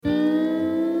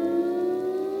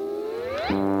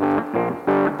On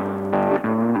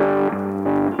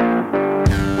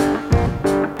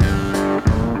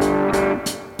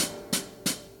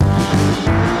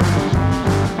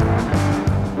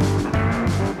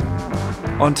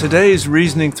today's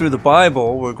Reasoning Through the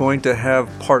Bible, we're going to have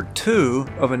part 2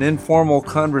 of an informal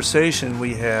conversation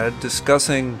we had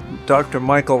discussing Dr.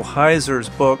 Michael Heiser's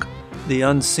book, The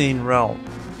Unseen Realm.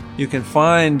 You can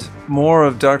find more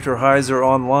of Dr. Heiser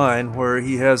online, where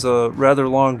he has a rather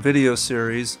long video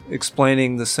series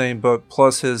explaining the same book,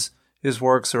 plus his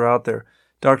works are out there.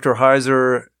 Dr.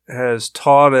 Heiser has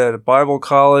taught at a Bible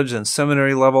college and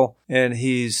seminary level, and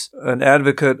he's an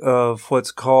advocate of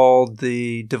what's called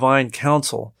the Divine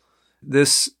Council.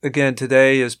 This, again,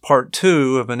 today is part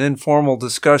 2 of an informal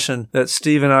discussion that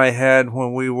Steve and I had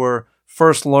when we were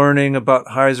first learning about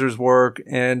Heiser's work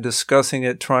and discussing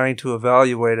it, trying to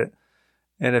evaluate it.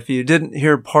 And if you didn't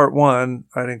hear part 1,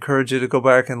 I'd encourage you to go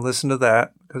back and listen to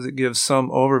that, because it gives some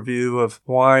overview of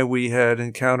why we had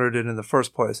encountered it in the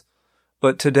first place.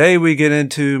 But today we get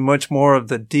into much more of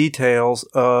the details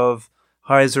of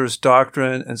Heiser's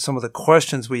doctrine and some of the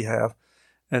questions we have.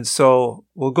 And so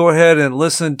we'll go ahead and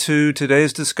listen to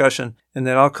today's discussion, and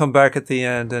then I'll come back at the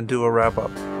end and do a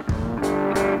wrap-up.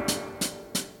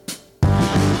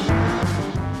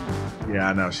 Yeah,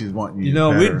 I know. She's wanting you.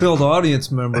 We'd build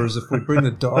audience members if we bring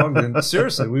the dog in.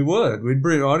 Seriously, we would. We'd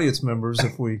bring audience members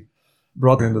if we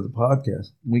brought them into the podcast.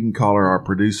 We can call her our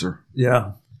producer.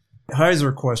 Yeah.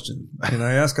 Heiser question. Can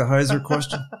I ask a Heiser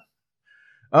question?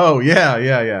 Oh, yeah.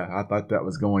 I thought that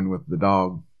was going with the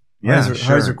dog. Yeah,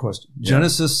 Heiser question. Yeah.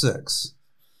 Genesis 6.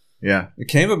 Yeah. It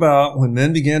came about when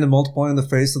men began to multiply on the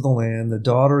face of the land, the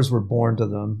daughters were born to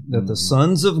them, that the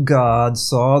sons of God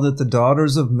saw that the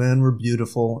daughters of men were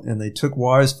beautiful, and they took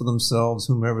wives for themselves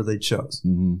whomever they chose.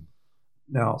 Mm-hmm.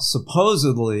 Now,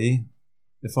 supposedly,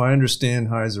 if I understand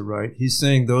Heiser right, he's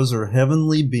saying those are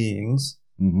heavenly beings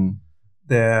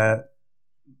that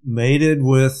mated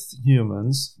with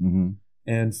humans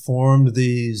and formed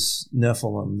these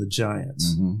Nephilim, the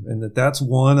giants, and that's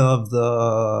one of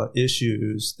the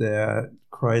issues that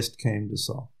Christ came to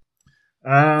solve.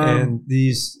 And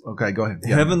these go ahead.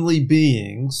 heavenly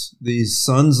beings, these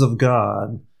sons of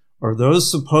God, are those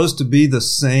supposed to be the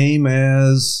same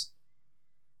as,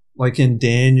 like in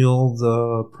Daniel,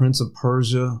 the Prince of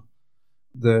Persia,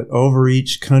 that over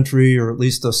each country, or at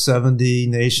least the 70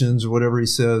 nations, or whatever he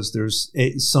says, there's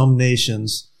some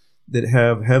nations that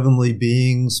have heavenly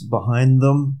beings behind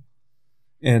them,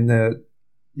 and that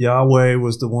Yahweh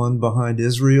was the one behind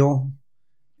Israel,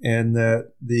 and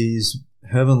that these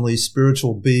heavenly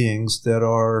spiritual beings that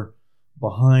are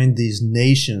behind these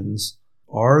nations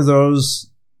are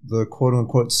those, the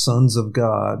quote-unquote sons of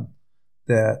God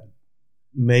that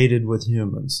mated with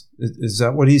humans. Is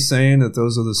that what he's saying, that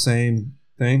those are the same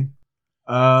thing?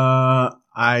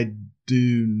 I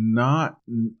do not.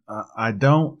 I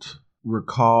don't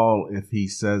recall if he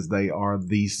says they are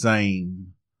the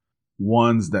same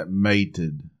ones that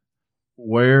mated.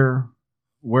 Where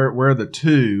the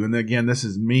two, and again, this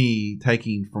is me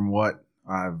taking from what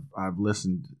I've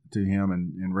listened to him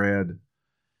and read,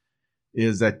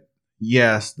 is that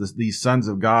yes, these sons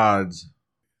of gods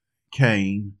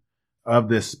came of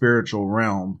this spiritual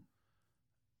realm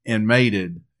and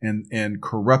mated and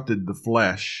corrupted the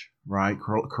flesh, right?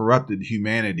 Corrupted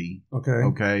humanity.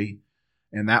 Okay.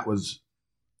 And that was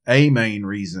a main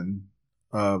reason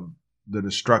of the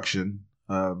destruction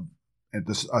of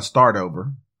a start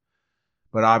over.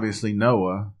 But obviously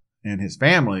Noah and his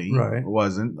family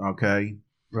wasn't, okay?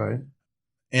 Right.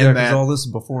 And because all this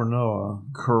is before Noah.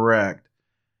 Correct.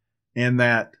 And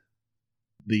that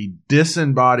the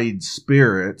disembodied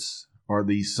spirits, or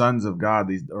these sons of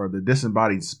God, or the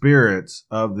disembodied spirits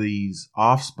of these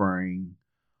offspring,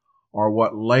 are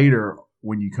what later,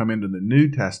 when you come into the New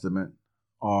Testament,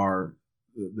 are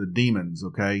the demons,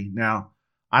 okay? Now,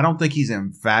 I don't think he's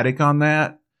emphatic on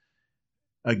that.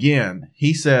 Again,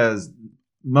 he says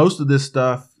most of this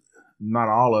stuff, not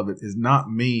all of it, is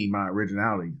not me, my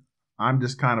originality. I'm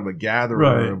just kind of a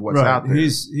gatherer of what's out there.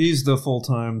 He's the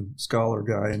full-time scholar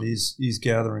guy, and he's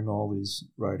gathering all these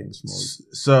writings from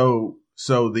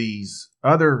So these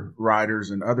other writers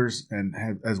and others, and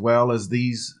as well as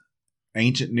these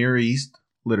ancient Near East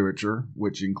literature,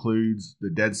 which includes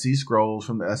the Dead Sea Scrolls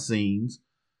from the Essenes,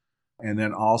 and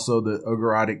then also the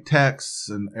Ugaritic texts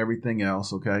and everything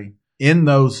else, okay? In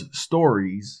those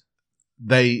stories,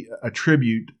 they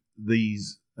attribute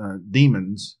these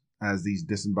demons as these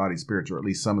disembodied spirits, or at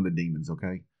least some of the demons,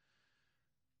 okay?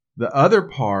 The other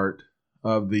part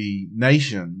of the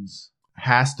nations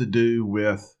has to do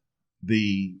with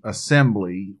the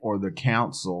assembly or the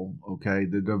council, okay,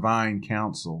 the divine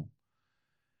council.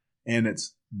 And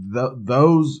it's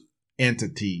those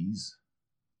entities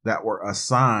that were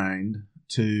assigned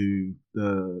to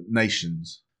the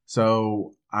nations.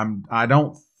 So I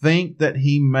don't think that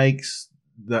he makes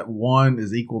that one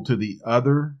is equal to the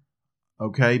other,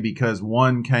 okay, because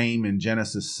one came in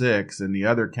Genesis 6 and the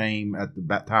other came at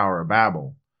the Tower of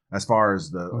Babel as far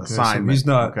as the assignment.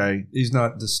 So he's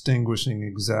not distinguishing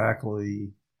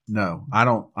exactly. No, I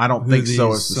don't think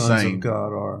so. It's the same. Sons of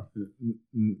God are.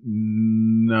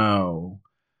 No.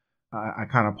 I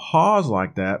kind of pause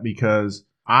like that because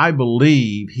I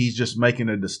believe he's just making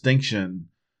a distinction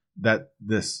that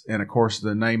this, and of course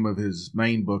the name of his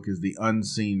main book is The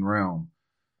Unseen Realm.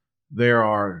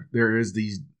 There is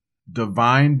these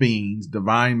divine beings,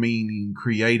 divine meaning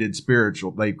created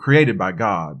spiritual, they created by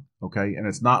God, okay? And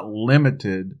it's not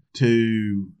limited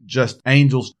to just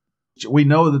angels. We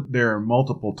know that there are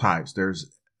multiple types.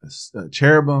 There's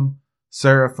cherubim,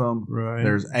 seraphim, right.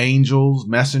 There's angels,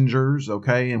 messengers,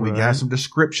 okay? And we right. got some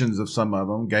descriptions of some of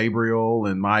them, Gabriel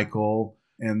and Michael,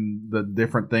 and the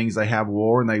different things they have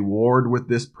war, and they warred with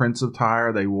this prince of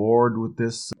Tyre, they warred with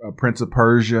this prince of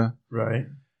Persia. Right.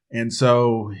 And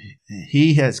so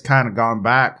he has kind of gone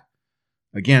back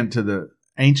again to the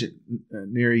ancient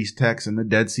Near East texts and the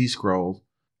Dead Sea Scrolls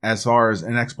as far as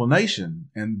an explanation.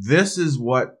 And this is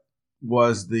what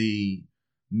was the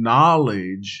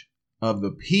knowledge of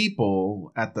the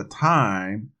people at the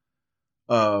time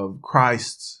of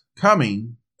Christ's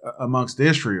coming amongst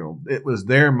Israel. It was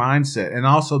their mindset, and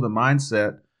also the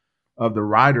mindset of the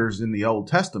writers in the Old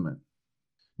Testament.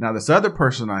 Now, this other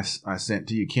person I sent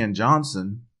to you, Ken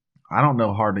Johnson, I don't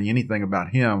know hardly anything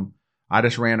about him. I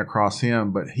just ran across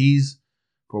him, but he's,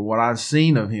 for what I've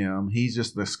seen of him, he's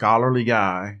just the scholarly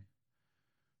guy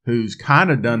who's kind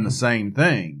of done the same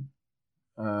thing,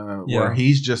 where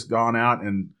he's just gone out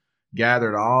and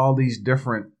gathered all these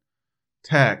different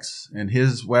texts, and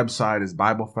his website is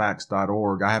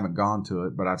BibleFacts.org. I haven't gone to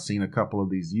it, but I've seen a couple of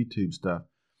these YouTube stuff.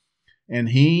 And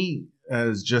he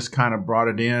has just kind of brought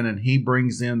it in, and he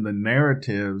brings in the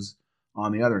narratives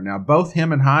on the other. Now, both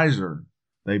him and Heiser,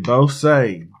 they both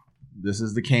say, this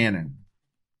is the canon.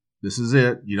 This is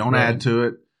it. You don't add to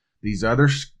it. These other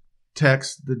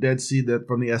texts, the Dead Sea,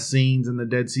 from the Essenes and the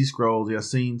Dead Sea Scrolls, the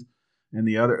Essenes and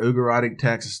the other Ugaritic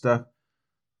texts and stuff,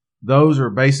 those are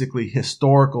basically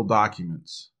historical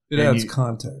documents. It adds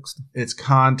context. It's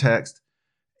context.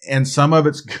 And some of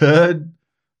it's good.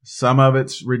 Some of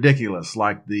it's ridiculous,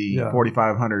 like the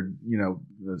 4,500,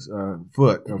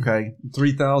 foot, okay?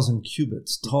 3,000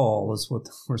 cubits tall is what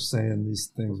we're saying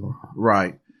these things are.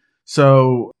 Right.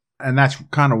 So, and that's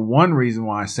kind of one reason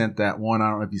why I sent that one. I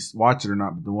don't know if you watched it or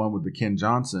not, but the one with the Ken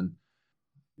Johnson,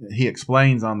 he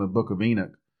explains on the Book of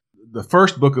Enoch. The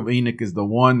first Book of Enoch is the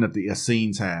one that the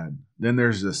Essenes had. Then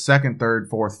there's the second, third,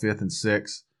 fourth, fifth, and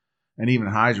sixth. And even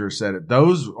Heiser said it.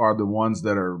 Those are the ones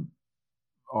that are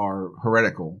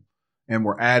heretical and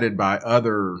were added by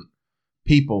other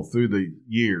people through the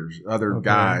years, other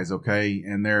guys, okay?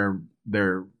 And they're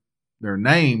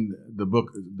named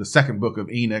the second book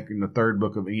of Enoch and the third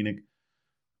book of Enoch,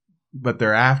 but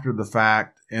they're after the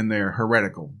fact and they're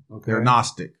heretical. Okay. They're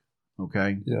Gnostic,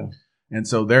 okay? Yeah. And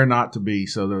so they're not to be.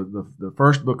 So the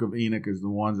first book of Enoch is the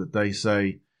ones that they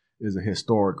say is a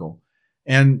historical.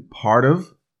 And part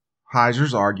of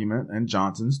Heiser's argument, and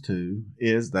Johnson's too,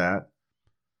 is that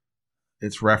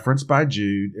it's referenced by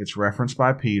Jude. It's referenced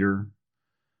by Peter.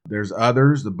 There's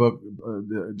others. The book,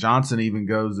 Johnson even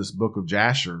goes, this book of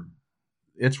Jasher,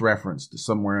 it's referenced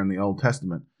somewhere in the Old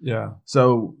Testament. Yeah.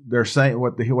 So they're saying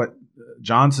what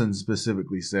Johnson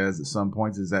specifically says at some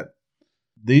points is that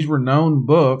these were known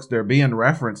books. They're being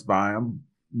referenced by them.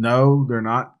 No, they're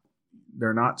not.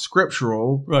 They're not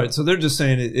scriptural. Right. So they're just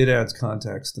saying it adds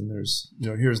context, and there's,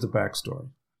 here's the backstory.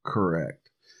 Correct.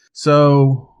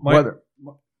 So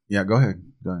yeah, go ahead.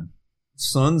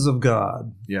 Sons of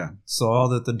God. Yeah. Saw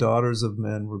that the daughters of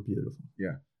men were beautiful.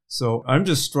 Yeah. So I'm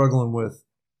just struggling with,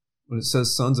 when it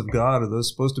says sons of God, are those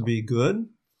supposed to be good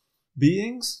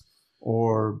beings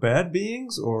or bad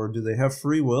beings, or do they have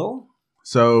free will?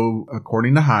 So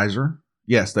according to Heiser,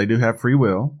 yes, they do have free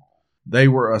will. They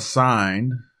were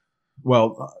assigned,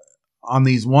 on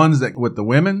these ones that with the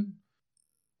women,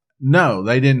 no,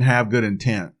 they didn't have good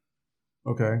intent.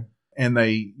 Okay. And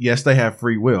they have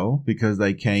free will because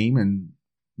they came and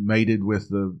mated with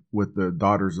the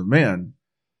daughters of men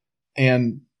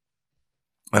and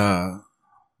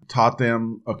taught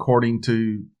them according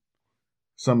to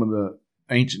some of the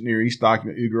ancient Near East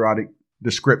document, Ugaritic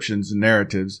descriptions and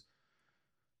narratives,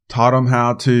 taught them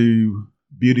how to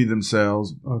beauty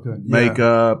themselves, make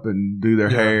up and do their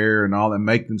hair and all that,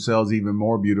 make themselves even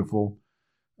more beautiful,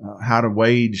 how to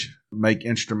wage make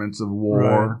instruments of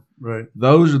war. Right.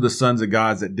 Those are the sons of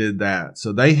God that did that.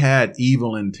 So they had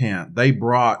evil intent. They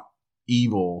brought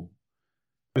evil.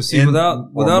 But see, without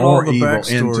all the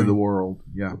backstory into the world.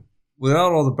 Yeah.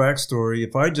 Without all the backstory,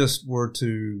 if I just were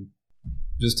to,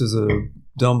 just as a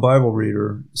dumb Bible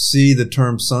reader, see the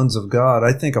term sons of God,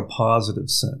 I think a positive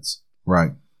sense.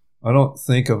 Right. I don't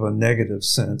think of a negative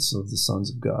sense of the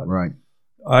sons of God. Right.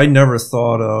 I never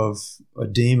thought of a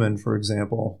demon, for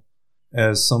example,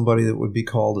 as somebody that would be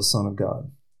called a son of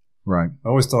God. Right. I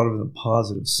always thought of it in a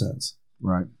positive sense.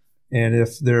 Right. And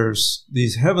if there's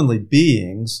these heavenly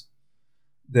beings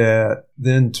that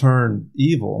then turn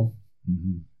evil,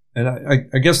 mm-hmm. and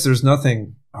I guess there's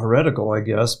nothing heretical, I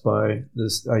guess, by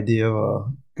this idea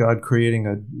of God creating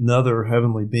another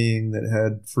heavenly being that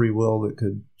had free will that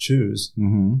could choose.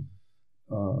 Mm-hmm.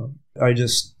 I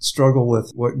just struggle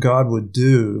with what God would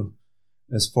do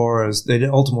as far as they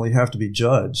ultimately have to be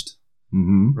judged,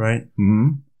 mm-hmm. right? Mm-hmm.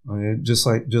 I mean, just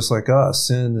like us,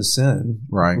 sin is sin,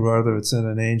 right? Whether it's in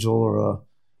an angel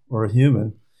or a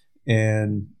human,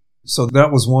 and so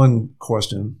that was one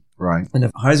question, right? And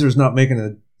if Heiser's not making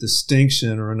a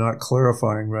distinction or not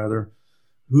clarifying rather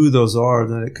who those are,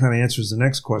 then it kind of answers the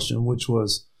next question, which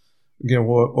was again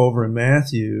over in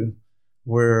Matthew,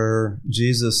 where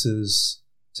Jesus is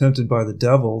tempted by the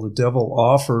devil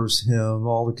offers him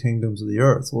all the kingdoms of the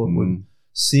earth. Well, it would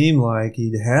seem like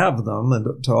he'd have them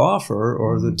and to offer,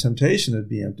 or the temptation would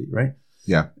be empty, right?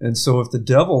 Yeah. And so if the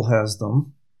devil has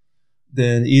them,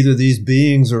 then either these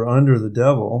beings are under the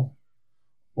devil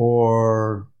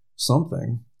or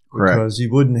something. Correct. Because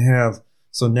you wouldn't have,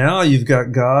 so now you've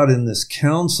got God in this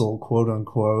council, quote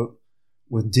unquote,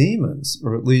 with demons,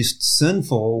 or at least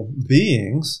sinful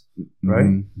beings, right?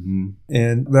 Mm-hmm.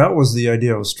 And that was the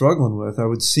idea I was struggling with. I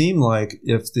would seem like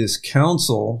if this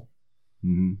council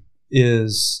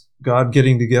is God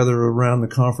getting together around the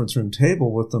conference room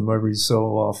table with them every so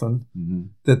often,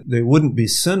 that they wouldn't be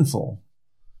sinful.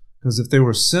 Because if they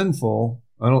were sinful,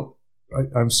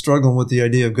 I'm struggling with the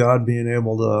idea of God being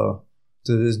able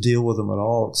to just deal with them at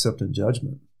all except in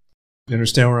judgment. You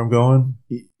understand where I'm going?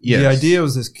 Yes. The idea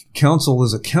was this council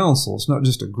is a council. It's not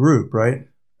just a group, right?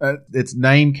 It's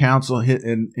named council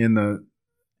in the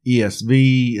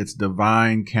ESV. It's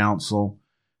divine council.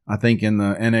 I think in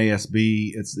the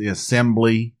NASB, it's the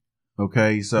assembly.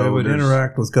 Okay, so they would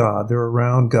interact with God. They're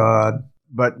around God.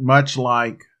 But much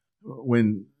like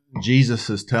when Jesus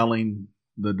is telling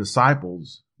the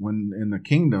disciples, when in the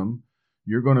kingdom,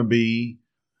 you're going to be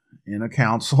in a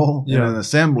council, in an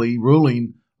assembly,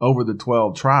 ruling over the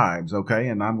 12 tribes, okay?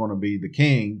 And I'm going to be the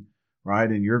king, right?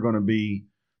 And you're going to be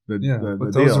the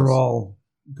but those are all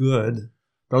good.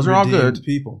 Those are all good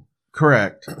people.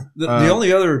 Correct. The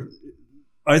only other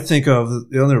I think of,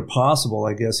 the other possible,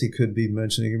 I guess he could be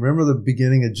mentioning, remember the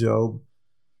beginning of Job?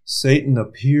 Satan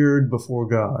appeared before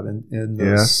God. And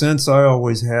the sense I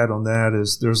always had on that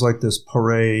is there's like this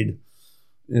parade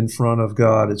in front of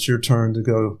God. It's your turn to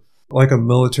go, like a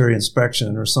military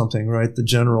inspection or something, right? The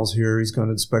general's here. He's going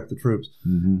to inspect the troops.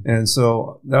 Mm-hmm. And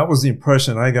so that was the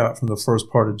impression I got from the first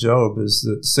part of Job, is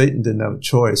that Satan didn't have a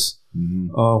choice,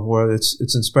 where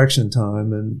it's inspection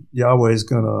time and Yahweh's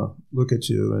going to look at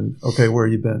you and, okay, where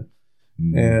you been?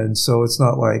 Mm-hmm. And so it's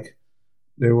not like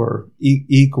they were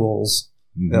equals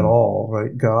at all,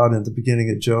 right? God at the beginning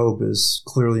of Job is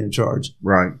clearly in charge.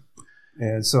 Right.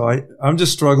 And so I'm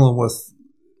just struggling with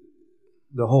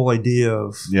the whole idea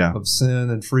of sin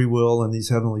and free will and these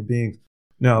heavenly beings.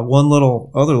 Now, one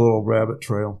other little rabbit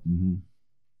trail.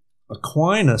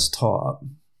 Aquinas taught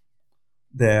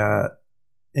that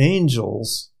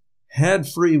angels had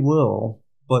free will,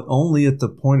 but only at the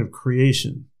point of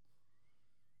creation.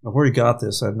 Now, where he got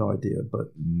this, I have no idea.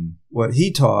 But what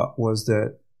he taught was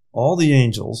that all the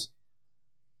angels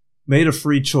made a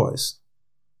free choice,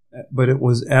 but it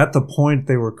was at the point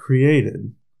they were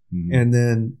created, and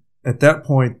then at that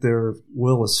point, their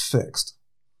will is fixed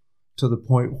to the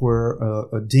point where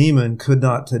a demon could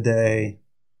not today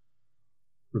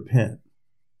repent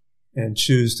and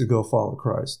choose to go follow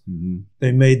Christ.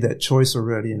 They made that choice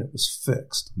already, and it was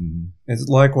fixed. And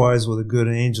likewise with a good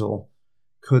angel,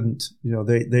 couldn't,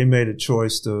 they made a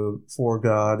choice for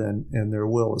God, and their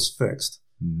will is fixed.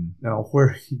 Now,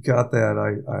 where he got that,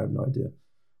 I have no idea.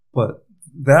 But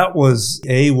that was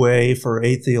a way for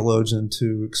a theologian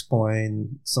to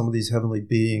explain some of these heavenly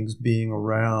beings being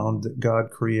around that God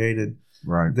created,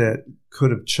 that could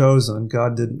have chosen.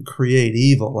 God didn't create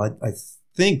evil. I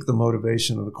think the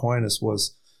motivation of Aquinas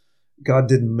was God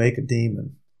didn't make a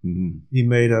demon. He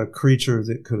made a creature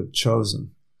that could have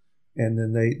chosen. And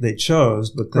then they chose,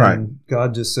 but then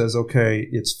God just says, okay,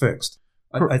 it's fixed.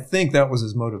 I think that was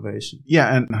his motivation.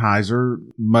 Yeah, and Heiser,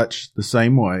 much the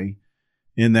same way,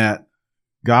 in that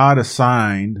God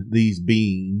assigned these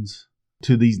beings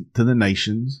to the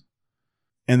nations,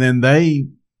 and then they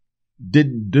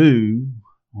didn't do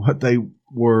what they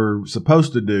were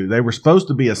supposed to do. They were supposed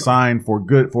to be assigned for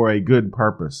a good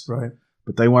purpose. Right.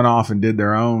 But they went off and did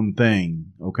their own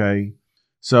thing, okay?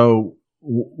 So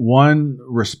one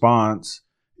response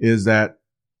is that,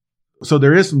 so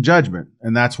there is some judgment,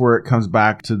 and that's where it comes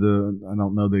back to I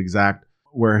don't know the exact,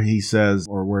 where he says,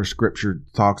 or where scripture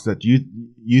talks that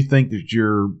you think that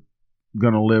you're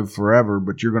going to live forever,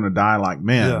 but you're going to die like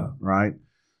men, right?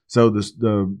 So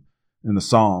in the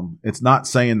Psalm, it's not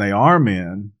saying they are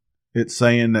men. It's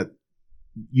saying that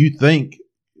you think,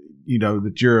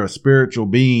 that you're a spiritual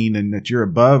being and that you're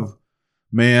above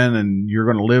men and you're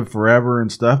going to live forever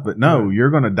and stuff. But no,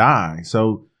 you're going to die.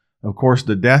 So, of course,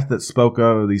 the death that's spoke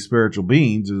of these spiritual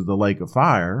beings is the lake of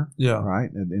fire. Yeah. Right.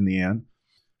 In the end.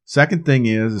 Second thing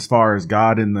is, as far as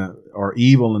God or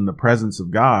evil in the presence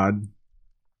of God,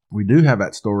 we do have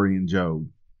that story in Job,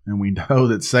 and we know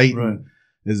that Satan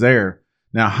is there.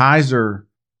 Now, Heiser,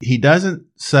 he doesn't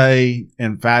say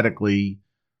emphatically,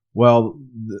 well,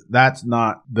 that's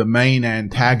not the main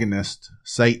antagonist,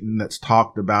 Satan, that's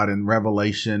talked about in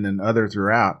Revelation and other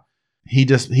throughout. He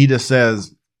just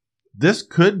says, this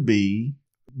could be,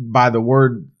 by the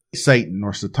word Satan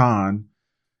or Satan,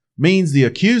 means the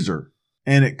accuser.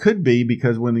 And it could be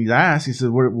because when he's asked, he says,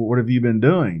 what have you been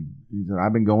doing? He said,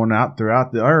 I've been going out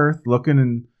throughout the earth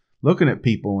looking at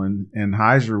people. And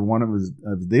Heiser, one of his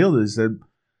deals, said,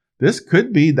 this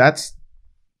could be, that's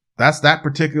that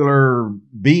particular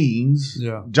being's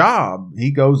job.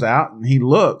 He goes out and he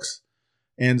looks.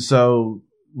 And so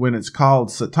when it's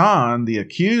called Satan, the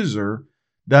accuser,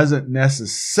 doesn't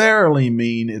necessarily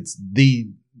mean it's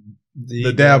the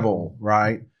devil,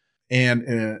 right?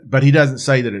 And but he doesn't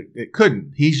say that it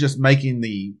couldn't. He's just making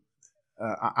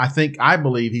I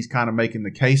believe he's kind of making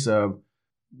the case of,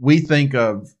 we think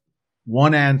of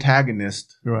one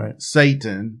antagonist, right,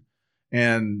 Satan,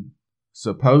 and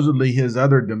supposedly his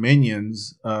other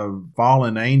dominions of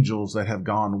fallen angels that have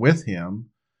gone with him.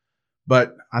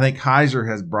 But I think Heiser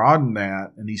has broadened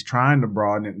that, and he's trying to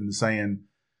broaden it and saying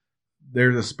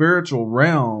there's a spiritual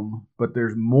realm, but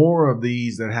there's more of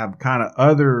these that have kind of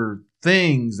other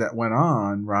things that went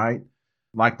on, right?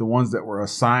 Like the ones that were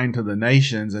assigned to the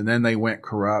nations and then they went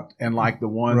corrupt, and like the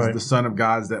ones, the son of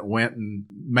gods that went and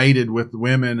mated with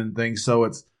women and things. So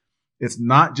it's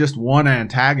not just one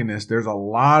antagonist. There's a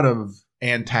lot of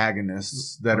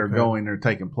antagonists that are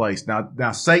taking place.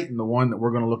 Now Satan, the one that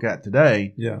we're going to look at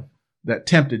today, that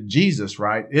tempted Jesus,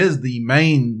 right, is the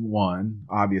main one,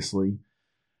 obviously.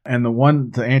 And the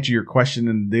one, to answer your question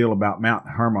and deal about Mount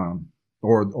Hermon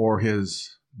or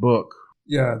his book.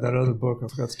 Yeah, that other book, I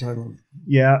forgot the title.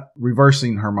 Yeah,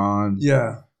 Reversing Hermon.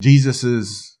 Yeah.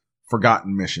 Jesus'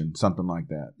 forgotten mission, something like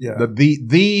that. Yeah.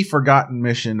 The forgotten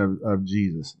mission of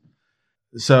Jesus.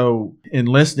 So in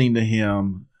listening to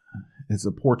him, it's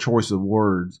a poor choice of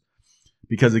words,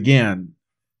 because again,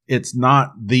 it's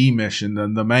not the mission.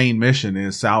 The main mission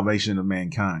is salvation of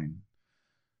mankind.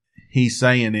 He's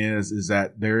saying is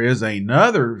that there is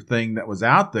another thing that was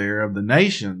out there of the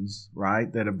nations,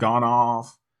 right, that have gone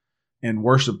off and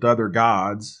worshiped other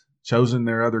gods, chosen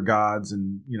their other gods,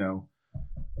 and,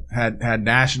 had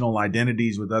national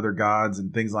identities with other gods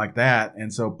and things like that.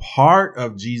 And so part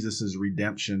of Jesus's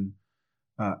redemption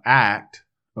act,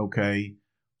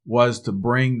 was to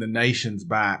bring the nations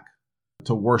back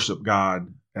to worship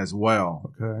God as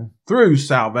well, through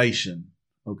salvation,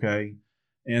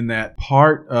 and that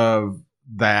part of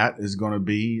that is going to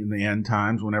be in the end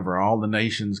times, whenever all the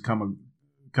nations come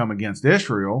against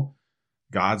Israel,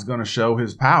 God's going to show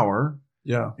his power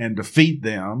and defeat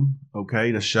them,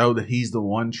 to show that he's the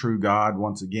one true God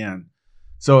once again.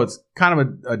 So it's kind of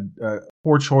a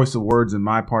poor choice of words in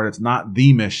my part. It's not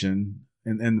the mission,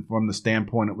 and from the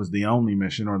standpoint it was the only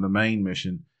mission or the main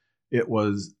mission. It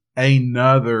was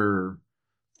another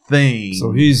thing.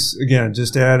 So he's, again,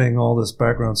 just adding all this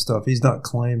background stuff. He's not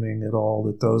claiming at all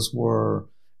that those were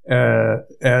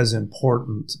as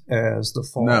important as the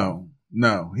fall.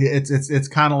 No. It's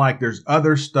kind of like there's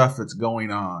other stuff that's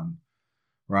going on,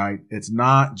 right? It's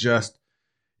not just,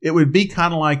 it would be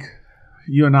kind of like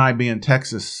you and I being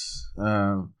Texas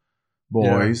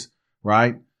boys,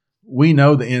 right? We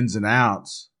know the ins and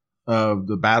outs of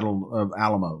the Battle of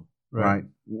Alamo, right?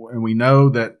 And we know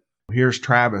that here's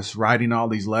Travis writing all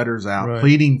these letters out,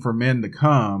 pleading for men to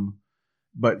come,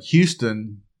 but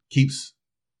Houston keeps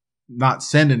not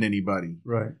sending anybody.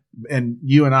 Right. And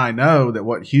you and I know that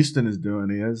what Houston is doing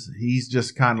is he's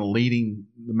just kind of leading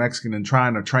the Mexican and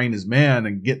trying to train his men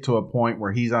and get to a point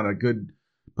where he's on a good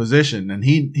position. And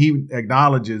he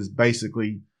acknowledges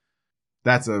basically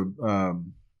that's a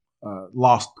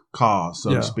lost cause,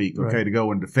 so to speak, okay, right, to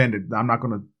go and defend it. I'm not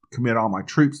going to commit all my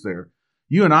troops there.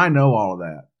 You and I know all of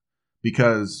that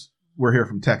because we're here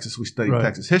from Texas. We study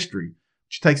Texas history.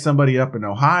 But you take somebody up in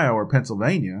Ohio or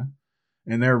Pennsylvania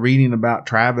and they're reading about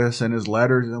Travis and his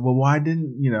letters. And, well, why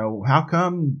didn't, how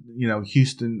come,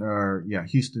 Houston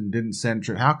didn't send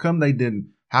troops? How come they didn't?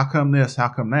 How come this? How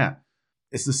come that?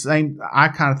 It's the same. I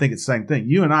kind of think it's the same thing.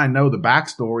 You and I know the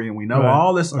backstory and we know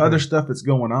all this other stuff that's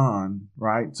going on,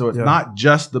 right? So it's not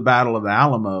just the Battle of the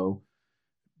Alamo,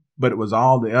 but it was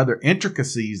all the other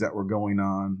intricacies that were going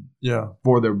on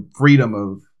for the freedom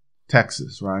of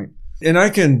Texas, right? And I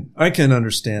can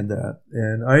understand that.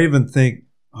 And I even think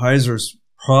Heiser's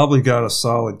probably got a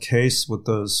solid case with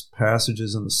those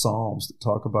passages in the Psalms that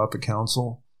talk about the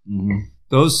council. Mm-hmm.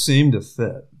 Those seem to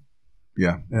fit.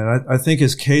 Yeah. And I think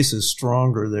his case is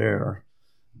stronger there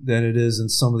than it is in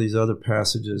some of these other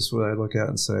passages where I look at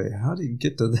and say, how do you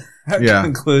get to that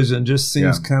conclusion? Just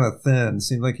seems kind of thin.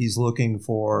 Seems like he's looking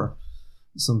for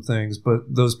some things. But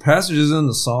those passages in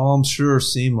the Psalms sure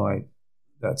seem like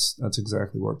that's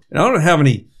exactly what. And I don't have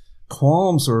any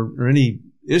qualms or any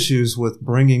issues with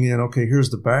bringing in, okay,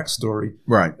 here's the backstory.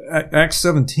 Right. Acts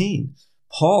 17.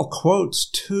 Paul quotes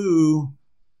two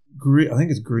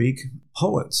Greek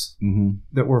poets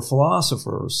that were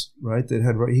philosophers, right?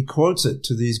 He quotes it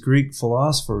to these Greek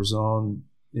philosophers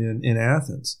in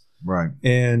Athens, right?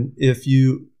 And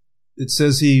it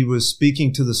says he was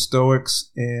speaking to the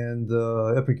Stoics and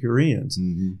the Epicureans,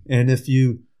 and if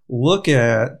you look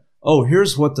at,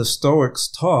 here's what the Stoics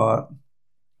taught,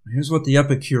 here's what the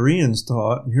Epicureans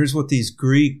taught, and here's what these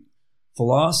Greek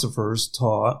philosophers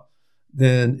taught,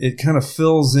 then it kind of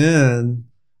fills in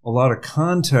a lot of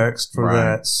context for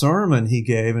that sermon he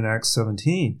gave in Acts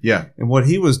 17. Yeah. And what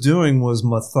he was doing was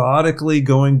methodically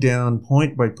going down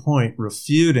point by point,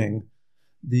 refuting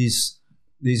these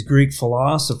Greek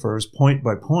philosophers point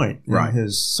by point in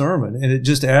his sermon. And it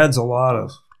just adds a lot of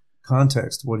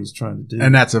context to what he's trying to do.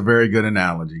 And that's a very good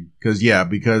analogy. Because you have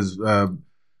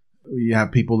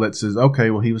people that says,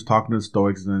 okay, well, he was talking to the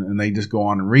Stoics, and they just go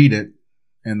on and read it.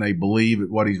 And they believe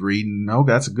what he's reading. No,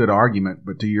 that's a good argument.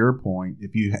 But to your point,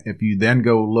 if you then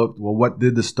go look, well, what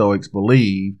did the Stoics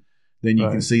believe? Then you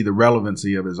can see the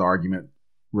relevancy of his argument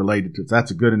related to it. That's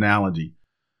a good analogy.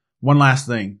 One last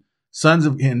thing.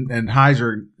 And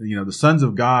Heiser, the sons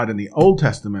of God in the Old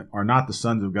Testament are not the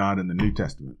sons of God in the New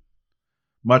Testament.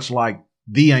 Much like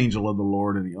the angel of the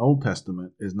Lord in the Old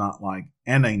Testament is not like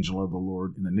an angel of the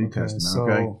Lord in the New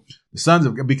Testament. The sons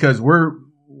of God, because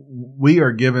we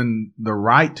are given the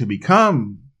right to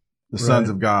become the sons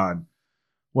of God.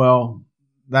 Well,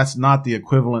 that's not the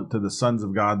equivalent to the sons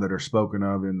of God that are spoken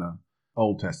of in the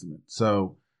Old Testament.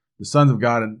 So the sons of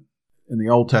God in the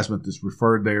Old Testament that's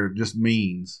referred there just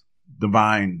means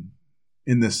divine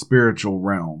in the spiritual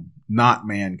realm, not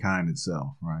mankind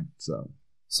itself, right?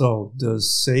 So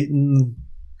does Satan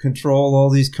control all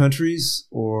these countries,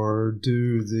 or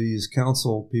do these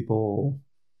council people?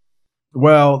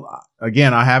 Well,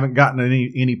 again, I haven't gotten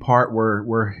any part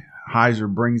where Heiser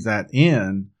brings that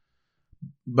in,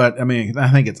 but I mean,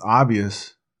 I think it's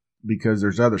obvious because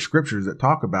there's other scriptures that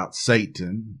talk about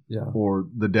Satan or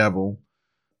the devil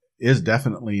is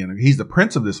definitely he's the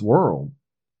prince of this world,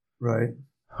 right?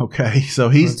 Okay, so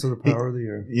he's prince of the power of the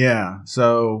air. Yeah,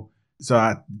 so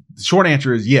the short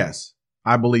answer is yes,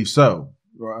 I believe so.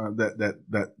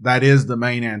 That is the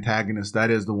main antagonist. That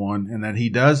is the one, and that he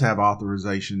does have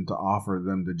authorization to offer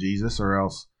them to Jesus, or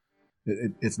else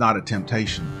it's not a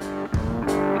temptation.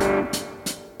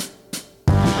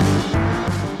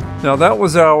 Now that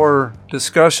was our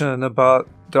discussion about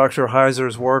Dr.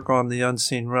 Heiser's work on the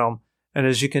unseen realm, and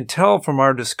as you can tell from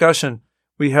our discussion,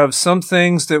 we have some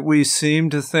things that we seem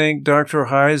to think Dr.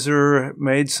 Heiser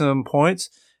made some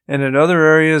points, and in other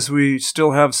areas we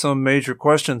still have some major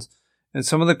questions. And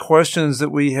some of the questions that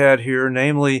we had here,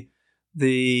 namely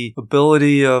the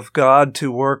ability of God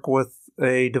to work with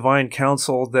a divine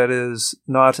counsel that is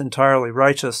not entirely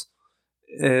righteous,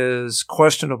 is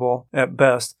questionable at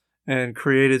best and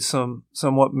created some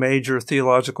somewhat major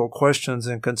theological questions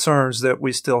and concerns that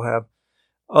we still have.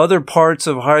 Other parts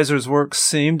of Heiser's work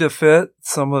seem to fit.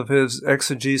 Some of his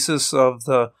exegesis of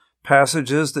the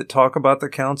passages that talk about the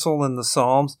counsel in the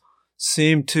Psalms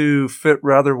seem to fit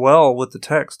rather well with the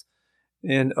text.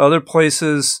 In other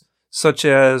places, such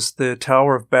as the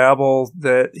Tower of Babel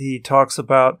that he talks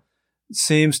about,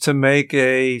 seems to make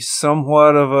a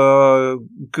somewhat of a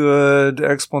good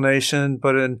explanation,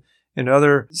 but in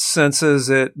other senses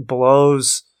it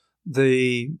blows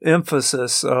the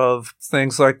emphasis of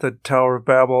things like the Tower of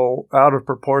Babel out of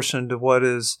proportion to what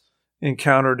is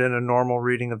encountered in a normal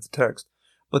reading of the text.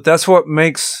 But that's what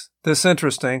makes this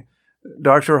interesting.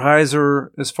 Dr. Heiser,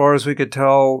 as far as we could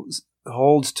tell,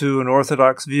 holds to an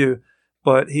orthodox view,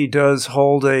 but he does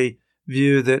hold a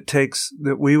view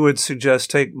that we would suggest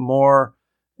take more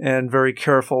and very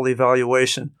careful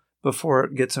evaluation before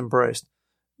it gets embraced.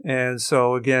 And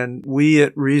so again, we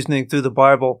at Reasoning Through the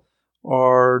Bible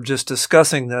are just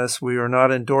discussing this. We are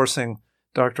not endorsing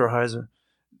Dr. Heiser.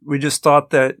 We just thought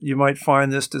that you might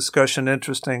find this discussion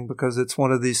interesting because it's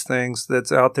one of these things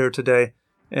that's out there today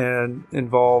and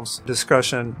involves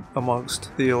discussion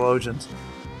amongst theologians.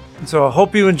 And so I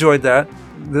hope you enjoyed that.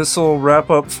 This will wrap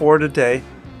up for today,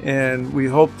 and we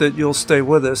hope that you'll stay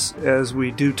with us as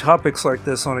we do topics like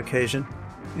this on occasion,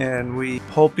 and we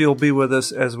hope you'll be with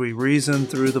us as we reason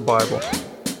through the Bible.